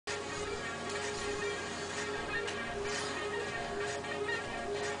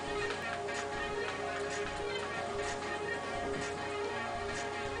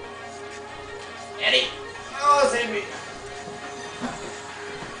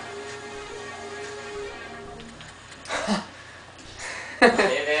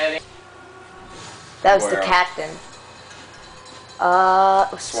That was the captain.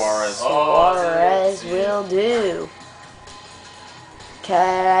 Suarez. Suarez will do.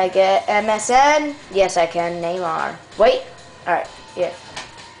 Can I get MSN? Yes, I can. Neymar. Wait. All right. Yeah.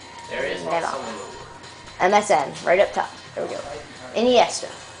 There is Neymar. MSN, right up top. There we go.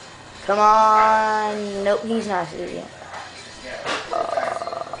 Iniesta. Come on. Nope, he's not here yet.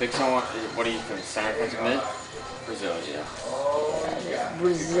 Pick someone. What do you think? Center defensive mid? Brazil, yeah.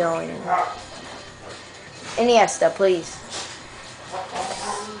 Brazilian. Iniesta, please.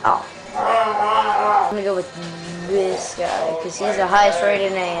 Oh. I'm gonna go with this guy because he's the highest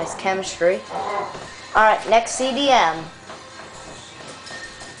rated and he has chemistry. Alright, next CDM.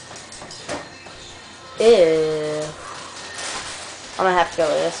 Ew. I'm gonna have to go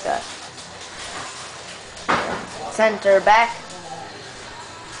with this guy. Center back.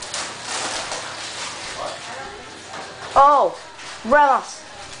 Oh, Ramos.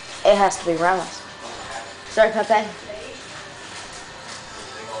 It has to be Ramos. Sorry, Pepe.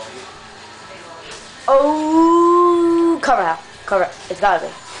 Oh, cover out. Cover it. It's gotta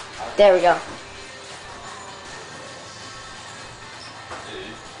be. There we go.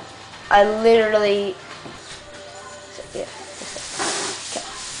 I literally. Yeah. Okay.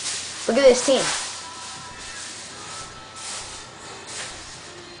 Look at this team.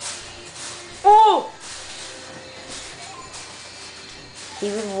 Oh!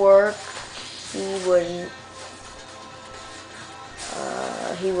 He would work. He wouldn't.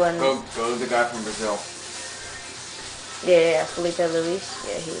 He wouldn't. Go to the guy from Brazil. Yeah, Felipe Luis.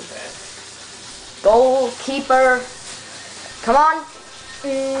 Yeah, he was bad. Goalkeeper. Come on.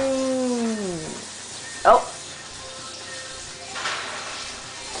 Oh.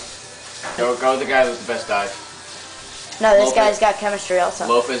 Go the guy with the best dive. No, this Lopez. guy's got chemistry also.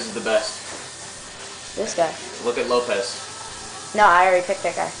 Lopez is the best. This guy. Look at Lopez. No, I already picked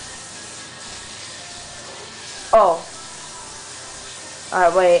that guy. Oh.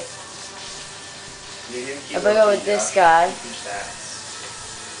 Alright, wait. If I go with this guy,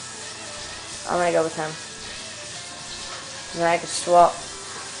 I'm gonna go with him. Then I can swap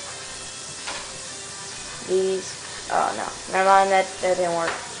these. Oh no, never mind. That didn't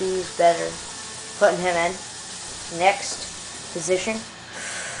work. He's better. Putting him in next position.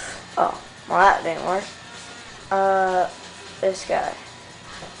 Oh, well that didn't work. This guy.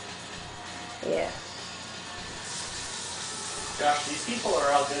 Yeah. Josh, these people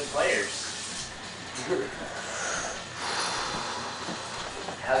are all good players.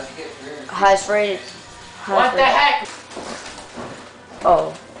 How'd you get through? Highest rated. What the heck?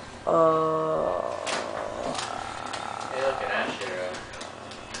 Oh. Hey, look at that shit.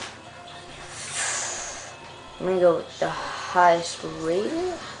 I'm gonna go with the highest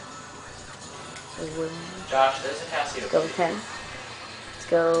rated. Josh, there's a Casio. Go with him. Let's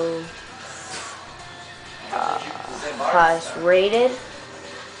go. Highest rated.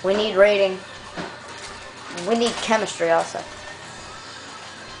 We need rating. We need chemistry also.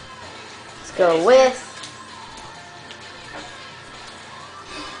 Let's go with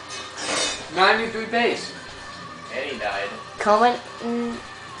 93 pace. And he died. Coleman.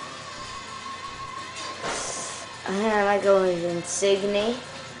 I might go with Insigne.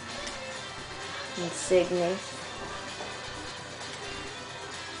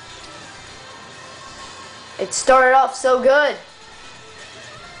 It started off so good.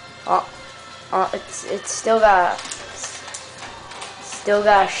 It's still got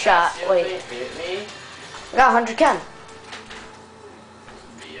a shot. Wait, I got 100 chem.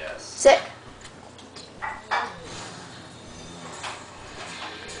 Yes. Sick.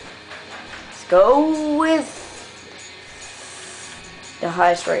 Let's go with the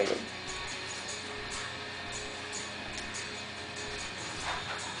highest rated.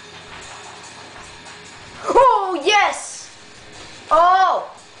 Oh, yes! Oh!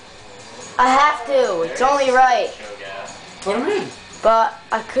 I have to. It's only right. Put him in. But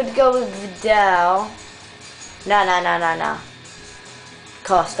I could go with Vidal. No.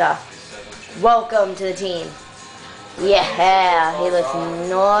 Costa. Welcome to the team. Yeah, he looks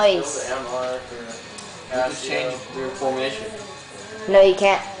nice. You just change your formation. No, you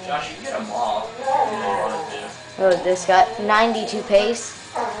can't. Josh, you can get them all. Oh, this guy. 92 pace.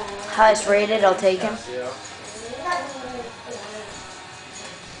 Highest rated, I'll take him.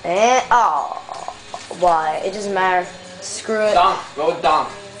 And, oh, why? It doesn't matter. Screw it. Dunk. Go with Dunk.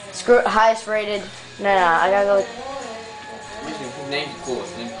 Screw it. Highest rated. No, I gotta go with His name's cool.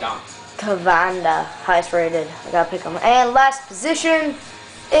 His name's Dunk. Cavanda. Highest rated. I gotta pick him. And last position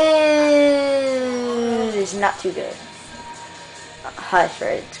is not too good. Highest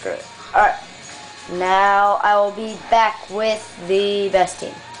rated. Screw it. Alright. Now I will be back with the best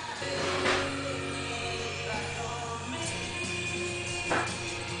team.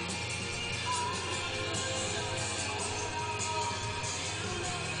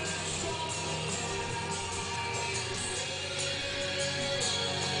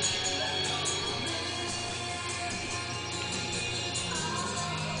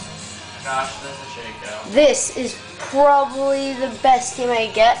 Gosh, that's a shakeout. This is probably the best team I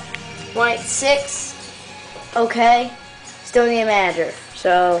get. 186. Okay. Still need a manager.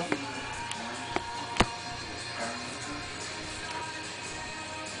 So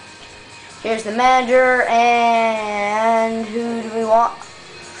here's the manager, and who do we want?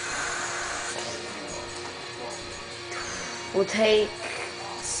 We'll take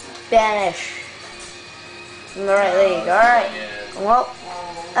Spanish from the right league. Alright. Well,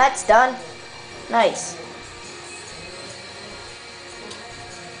 that's done. Nice.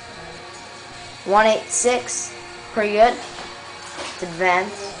 186. Pretty good. Let's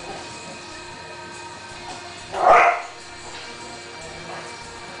advance.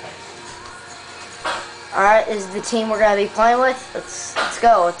 Alright, this is the team we're gonna be playing with. Let's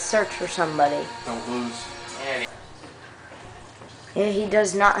go. Let's search for somebody. Don't lose. Yeah, he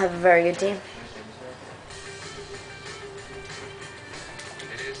does not have a very good team.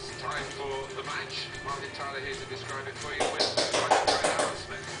 It is time for the match. Martin Tyler here to describe it for you with quite a great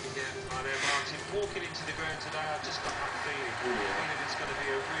announcement. Again, hi there, Martin. Walking into the ground today, I've just got that feeling. It's going to be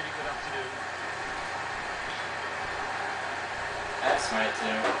a really good afternoon. That's right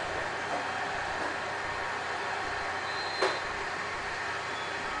too.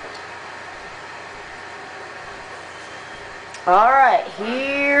 Alright,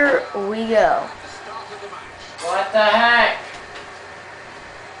 here we go. The start of the match. What the heck?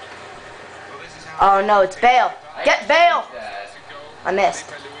 Well, this is how Oh no, it's Bale. Get Bale! I missed.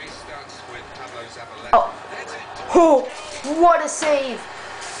 Felipe Luis starts with Pablo Zabaleta. Oh. That's it. Oh, what a save!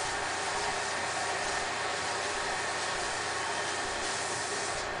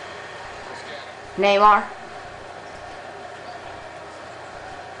 Neymar.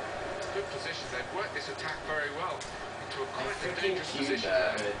 Good position. They've worked this attack very well into a quite a Freaking dangerous cute position.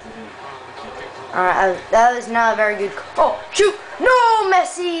 that, but it didn't. Well, the goalkeeper- Alright, that was not a very good. Oh, shoot! No,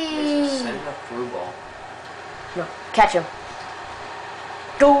 Messi! Send the through ball. No, catch him.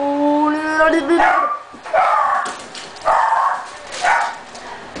 Go!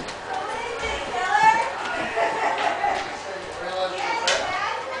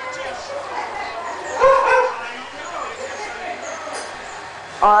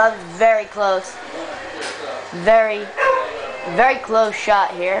 Oh, that's very close. Very close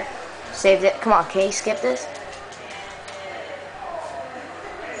shot here. Saved it. Come on, can you skip this?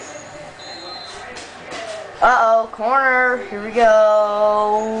 Uh-oh, corner. Here we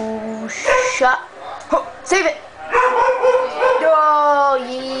go. Shot. Oh, save it. Oh,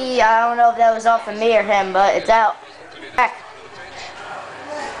 yeah. I don't know if that was off of me or him, but it's out. Back.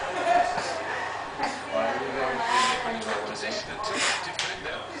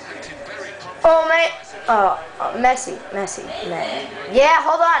 Oh, man. Oh, Messi. Yeah,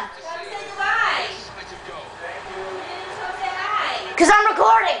 hold on. Because I'm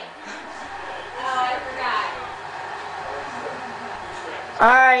recording.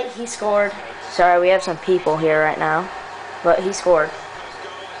 Alright, he scored. Sorry, we have some people here right now. But he scored.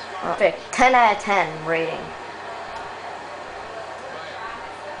 Okay, 10 out of 10 rating.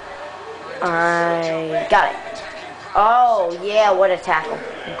 I got it. Oh, yeah, what a tackle.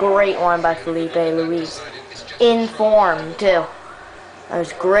 Great one by Felipe Luis. In form, too. That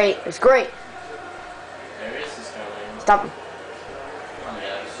was great. It was great. There is this guy. Stop him. Oh,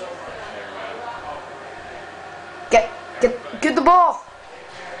 yeah. Never mind. Get the ball.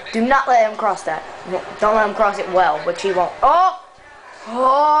 Do not let him cross that. Don't let him cross it well, which he won't. Oh!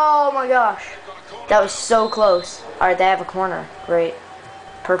 Oh my gosh. That was so close. Alright, they have a corner. Great.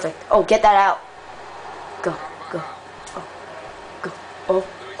 Perfect. Oh, get that out. Go. Oh. Go. Oh.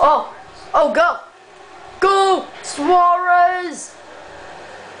 Oh! Oh, go! Go! Suarez!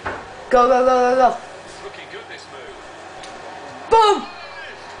 Go. Looking good, this move. Boom!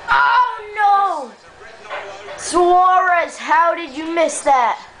 Oh no! Suarez, how did you miss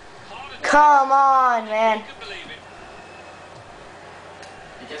that? Come on, man.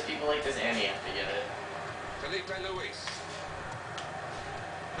 Because people like this Annie have to get it. Felipe Luis.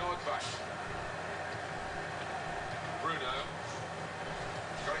 No advice. Bruno.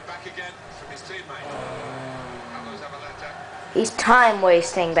 Got it back again from his teammate. Pablo Zabaleta. He's time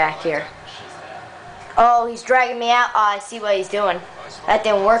wasting back here. Oh, he's dragging me out. Oh, I see what he's doing. That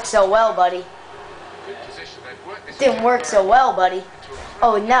didn't work so well, buddy. Good position. They've worked this Didn't work so well, buddy. to a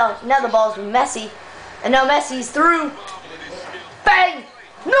Oh, now the ball's with Messi. And now Messi's through. Bang!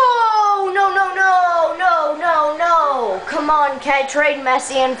 No, no, no, no, no, no, no. Come on, can I trade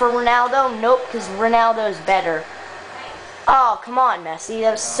Messi in for Ronaldo? Nope, because Ronaldo's better. Oh, come on, Messi.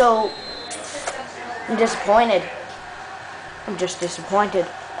 That was so... I'm disappointed. I'm just disappointed.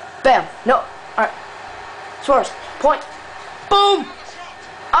 Bam. No. All right. Suarez. Point. Boom.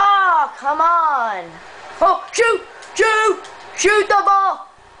 Ah, come on. Oh, shoot. Shoot. Shoot the ball.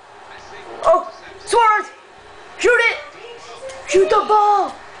 Oh, Suarez. Shoot it. Shoot the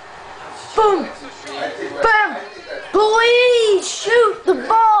ball. Boom. Bam. Please shoot the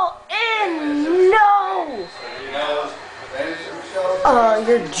ball in. No. Oh,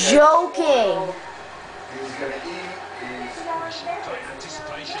 you're joking. He's going to eat.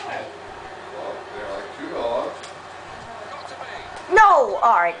 No.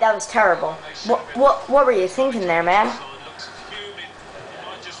 All right, that was terrible. What were you thinking there, man?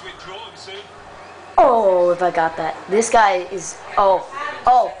 Oh, if I got that. This guy is... Oh.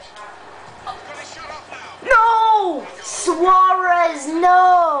 No! Suarez,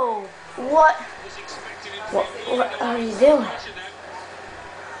 no! What are you doing?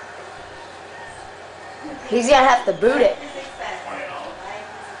 He's gonna have to boot it.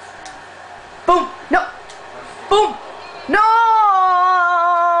 Boom! No! Boom!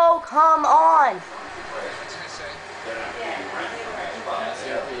 No! Come on!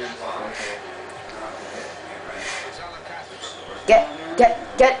 Get.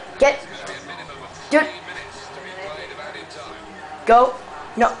 Dude. Go.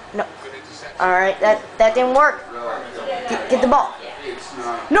 No. Alright, that didn't work. Get the ball.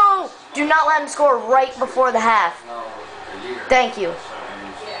 No! Do not let him score right before the half. Thank you.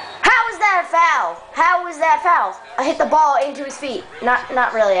 How is that a foul? How was that foul? I hit the ball into his feet.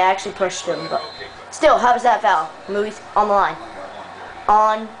 Not really, I actually pushed him, but still, how was that foul? Louis, on the line.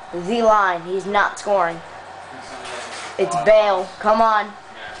 On the line. He's not scoring. It's Bale. Come on.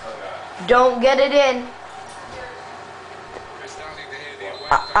 Don't get it in.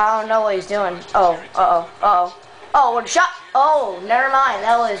 I don't know what he's doing. Oh, what a shot. Oh, never mind.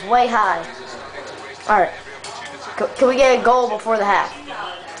 That was way high. Alright. Can we get a goal before the half?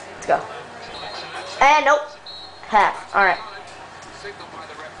 Let's go. And nope. Half. Alright.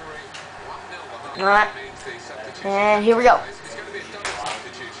 Alright. And here we go.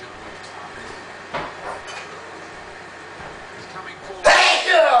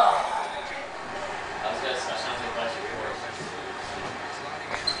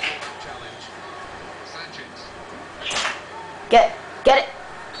 Get it.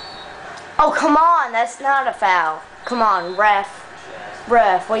 Oh, come on. That's not a foul. Come on, ref.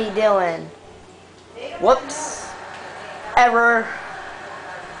 Ref, what are you doing? Whoops. Error.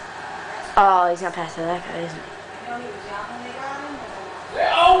 Oh, he's not passing that guy, isn't he?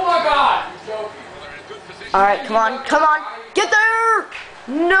 Oh my God! Alright, come on. Get there!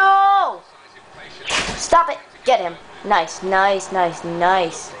 No! Stop it. Get him. Nice. Nice.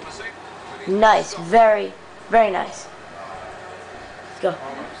 Very, very nice.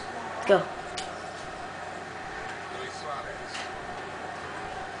 Let's go.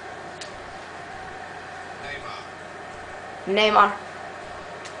 Neymar.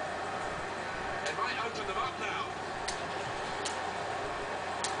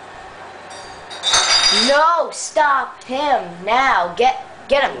 No, stop him now. Get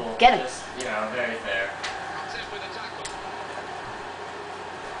him. Just, very fair.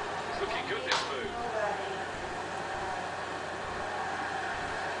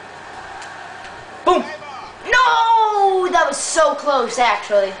 Boom! No! That was so close,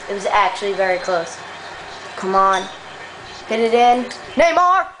 actually. It was actually very close. Come on. Hit it in.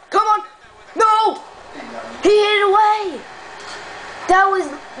 Neymar! Come on! No! He hit it away! That was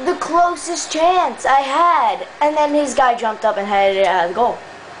the closest chance I had. And then his guy jumped up and headed it out of the goal.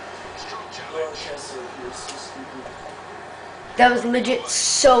 That was legit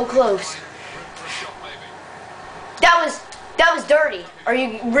so close. That was dirty. Are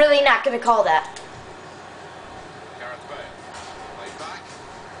you really not going to call that?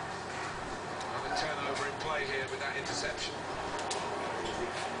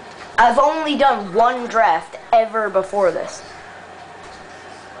 I've only done one draft ever before this.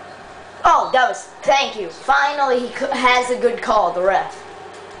 Oh, thank you. Finally, he has a good call, the ref.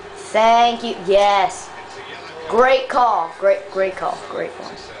 Thank you. Yes. Great call. Great call. Great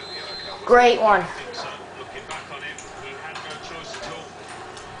one. Great one.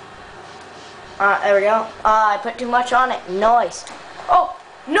 There we go. I put too much on it. Nice. Oh,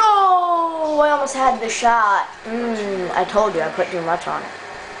 no! I almost had the shot. I told you I put too much on it.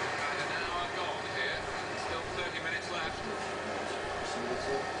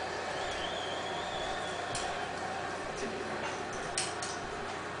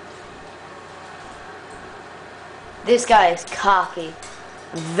 This guy is cocky.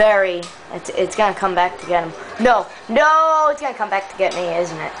 Very. It's gonna come back to get him. No, no, it's gonna come back to get me,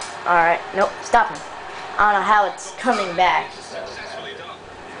 isn't it? Alright, nope, stop him. I don't know how it's coming back,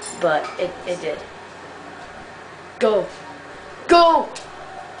 but it did. Go. Go!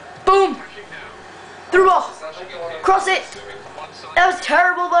 Boom! Through ball! Cross it! That was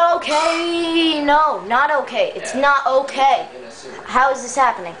terrible, but okay. No, not okay. It's not okay. How is this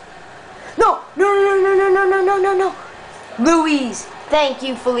happening? No! No, no, no, no, no, no, no, no, no. Louise. Thank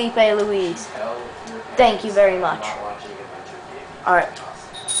you, Felipe Louise. Thank you very much. Alright.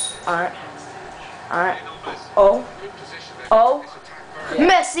 Alright. Alright. Oh. Oh.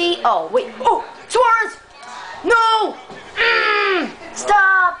 Messi. Oh, wait. Oh! Suarez! No!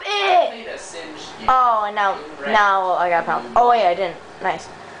 Stop it! Oh, and now I got a pound. Oh, wait, I didn't. Nice.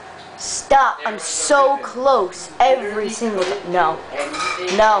 Stop. I'm so close. Every single time. No.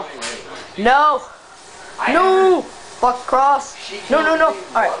 No. No. No. Fuck cross. No, no, no.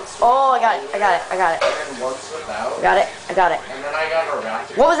 Alright. Oh, I got it. I got it. I got it. I got it. I got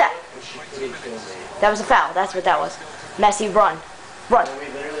it. What was that? That was a foul. That's what that was. Messi, run. Run.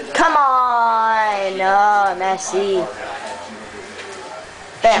 Come on. No, Messi.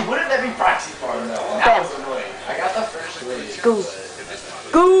 Bam. Wouldn't that be proxy farm though? That Bam. was annoying. I got the first lead. Go.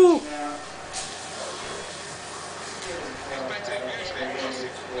 Go.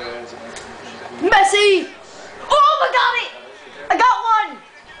 Messi. Oh, I got it. I got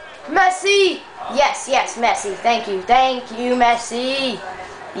one. Messi. Yes, yes, Messi. Thank you. Thank you, Messi.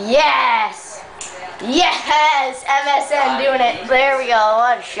 Yes. Yes. MSN doing it. There we go.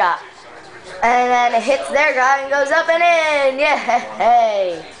 What a shot. And then it hits their guy and goes up and in. Yeah.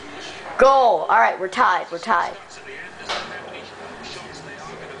 Hey. Goal. All right, we're tied. We're tied.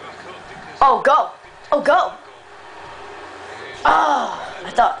 Oh, go. Oh, go. Oh, I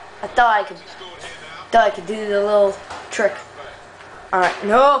thought I could do the little trick. All right.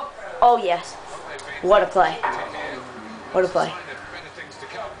 No. Oh, yes. What a play. What a play.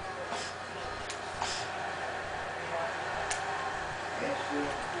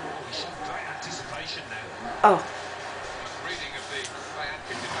 Oh.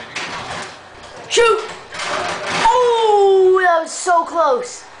 Shoot! Oh, that was so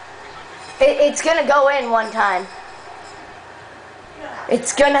close. It's gonna go in one time.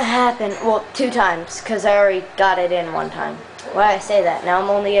 It's gonna happen. Well, 2 times, because I already got it in 1 time. Why I say that? Now I'm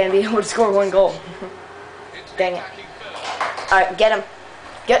only gonna be able to score 1 goal. Dang it. Alright, get him.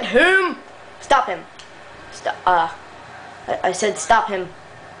 Get him! Stop him. Stop. I said stop him.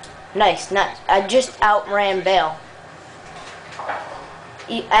 Nice, nice. I just outran Bale.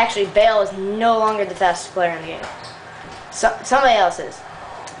 Actually, Bale is no longer the fastest player in the game. Somebody else is.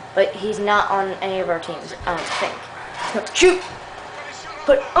 But he's not on any of our teams, I don't think. Shoot!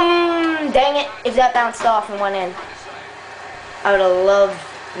 But, dang it. If that bounced off and went in, I would have loved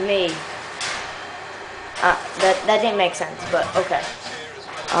me. That didn't make sense, but okay.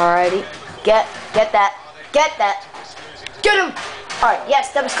 Alrighty. Get that. Get that. Get him! Alright,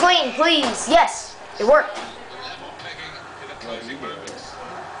 yes, that was clean, please. Yes, it worked.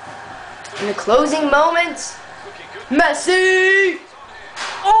 In the closing moments, Messi!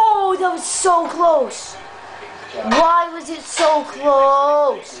 Oh, that was so close. Why was it so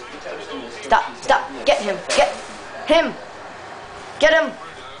close? Stop, stop. Get him. Get him. Get him.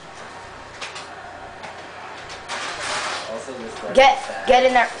 Get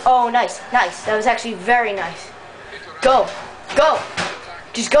in there. Oh, nice, nice. That was actually very nice. Go. Go.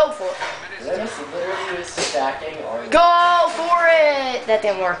 Just go for it. Go for it. That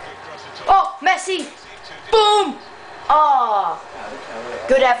didn't work. Oh, Messi. Boom. Oh.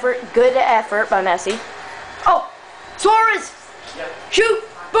 Good effort. Good effort by Messi. Oh, Suarez. Shoot.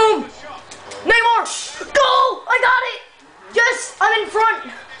 Boom. Neymar. Goal. I got it. Yes, I'm in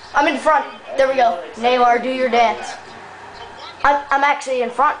front. I'm in front. There we go. Neymar, do your dance. I'm actually in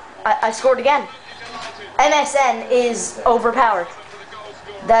front. I scored again. MSN is overpowered.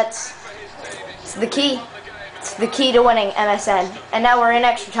 That's the key. It's the key to winning MSN. And now we're in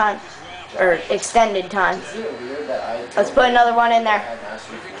extra time. Or extended time. Let's put another one in there.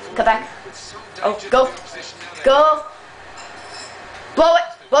 Come back. Oh, go. Go. Blow it.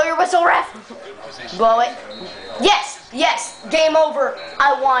 Blow your whistle, ref. Blow it. Yes. Yes. Game over.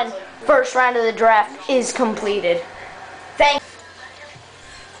 I won. First round of the draft is completed. Thank you.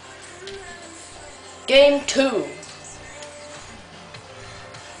 Game 2.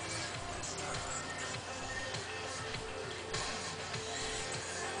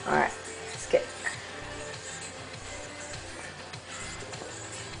 Alright, let's get.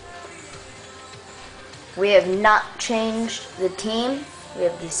 We have not changed the team. We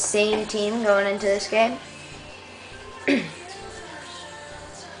have the same team going into this game.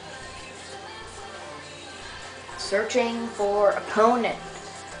 Searching for opponent.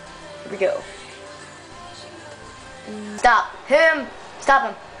 Here we go. Stop him! Stop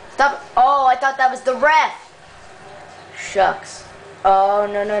him! Stop him! Oh, I thought that was the ref. Shucks. Oh,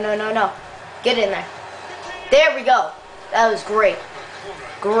 no, no, no, no, no. Get in there. There we go. That was great.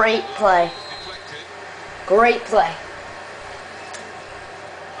 Great play. Great play.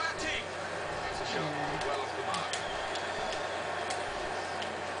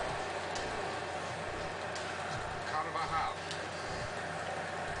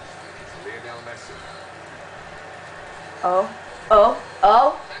 Oh, oh,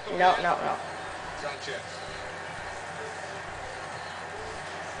 oh. No, no, no.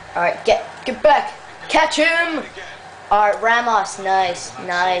 Alright, get back. Catch him. Alright, Ramos. Nice.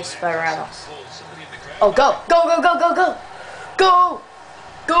 Nice by Ramos. Oh, go. Go, go, go, go, go. Go.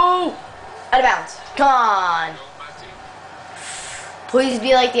 Go. Out of bounds. Come on. Please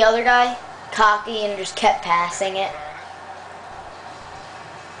be like the other guy. Cocky and just kept passing it.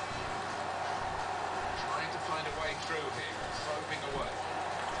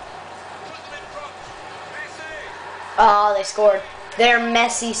 Oh, they scored. Their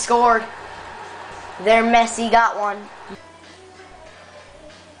Messi scored. Their Messi got one.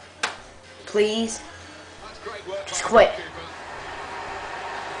 Please. Just quit.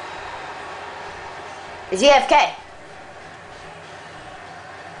 Is he AFK?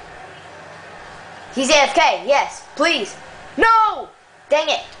 He's AFK. Yes. Please. No! Dang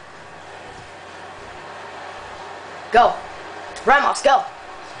it. Go. Ramos, go.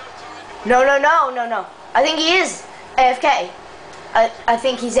 No, no, no, no, no. I think he is AFK. I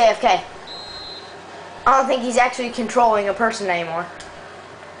think he's AFK. I don't think he's actually controlling a person anymore.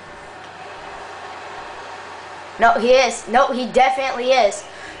 No, he is. No, he definitely is.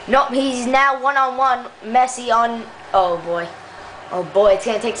 Nope, he's now one-on-one Messi on... Oh, boy. Oh, boy, it's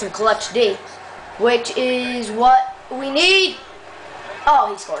going to take some clutch D, which is what we need. Oh,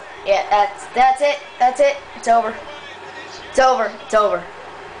 he scored. Yeah, that's it. That's it. It's over. It's over. It's over.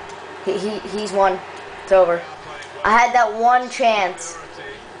 He's won. It's over. I had that one chance.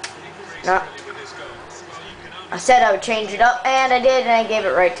 No. I said I would change it up, and I did, and I gave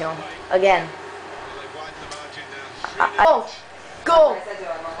it right to him. Again. Go! Go!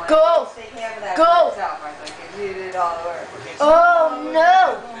 Go! Go! Oh,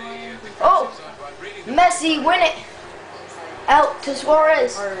 no! Oh! Messi, win it! Out to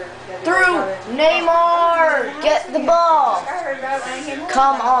Suarez. Through! Neymar! Get the ball!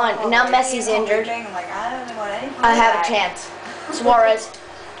 Come on. Now Messi's injured. I have a chance. Suarez.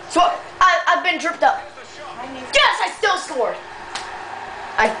 I've been tripped up. Yes, I still scored.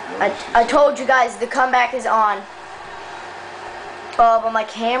 I told you guys the comeback is on. Oh, but my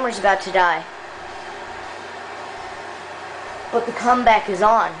camera's about to die. But the comeback is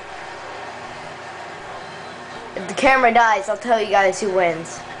on. If the camera dies, I'll tell you guys who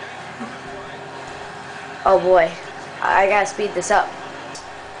wins. Oh boy. I gotta speed this up.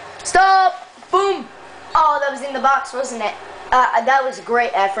 Stop! Boom! Oh, that was in the box, wasn't it? That was a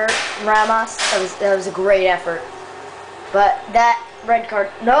great effort, Ramos. That was a great effort. But that red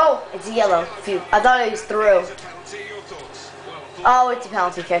card... No! It's a yellow. Phew. I thought it was through. Oh, it's a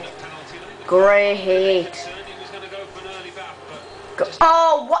penalty kick. Great. Go.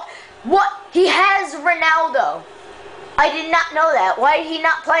 Oh, what? What? He has Ronaldo. I did not know that. Why did he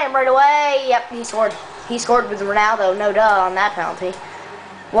not play him right away? Yep, he scored. He scored with Ronaldo. No duh on that penalty.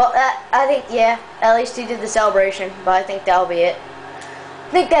 Well, I think, yeah, at least he did the celebration, but I think that'll be it.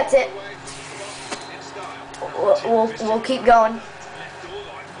 I think that's it. We'll keep going.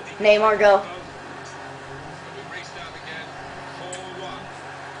 Neymar, go.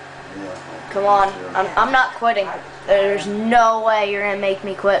 Come on. I'm not quitting. There's no way you're going to make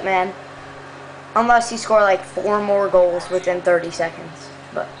me quit, man. Unless you score like 4 more goals within 30 seconds.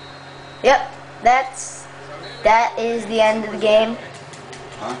 But, yep, that is the end of the game.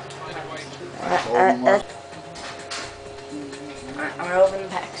 Alright, I'm going to open the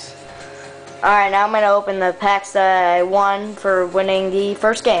packs. Alright, now I'm going to open the packs that I won for winning the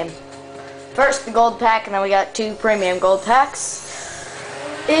first game. First, the gold pack, and then we got 2 premium gold packs.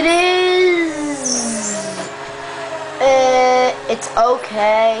 It is... it's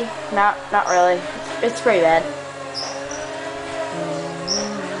okay. Not really. It's pretty bad.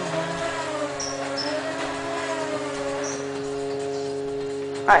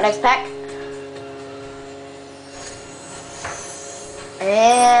 Alright, next pack.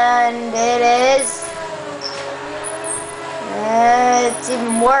 And it is... It's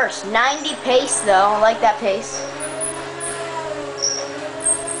even worse. 90 pace though. I like that pace.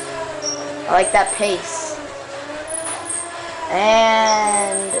 I like that pace.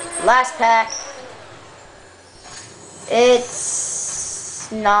 And last pack.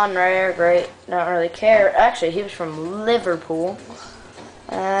 It's non-rare. Great. Don't really care. Actually, he was from Liverpool.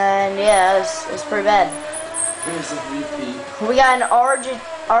 And yeah, it's pretty bad. Here's a repeat. We got an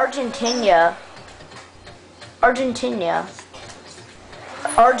Argentina,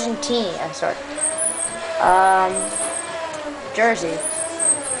 I'm sorry. Jersey.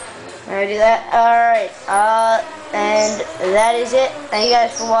 Can I do that? Alright, and that is it. Thank you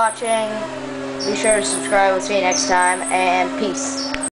guys for watching. Be sure to subscribe. We'll see you next time, and peace.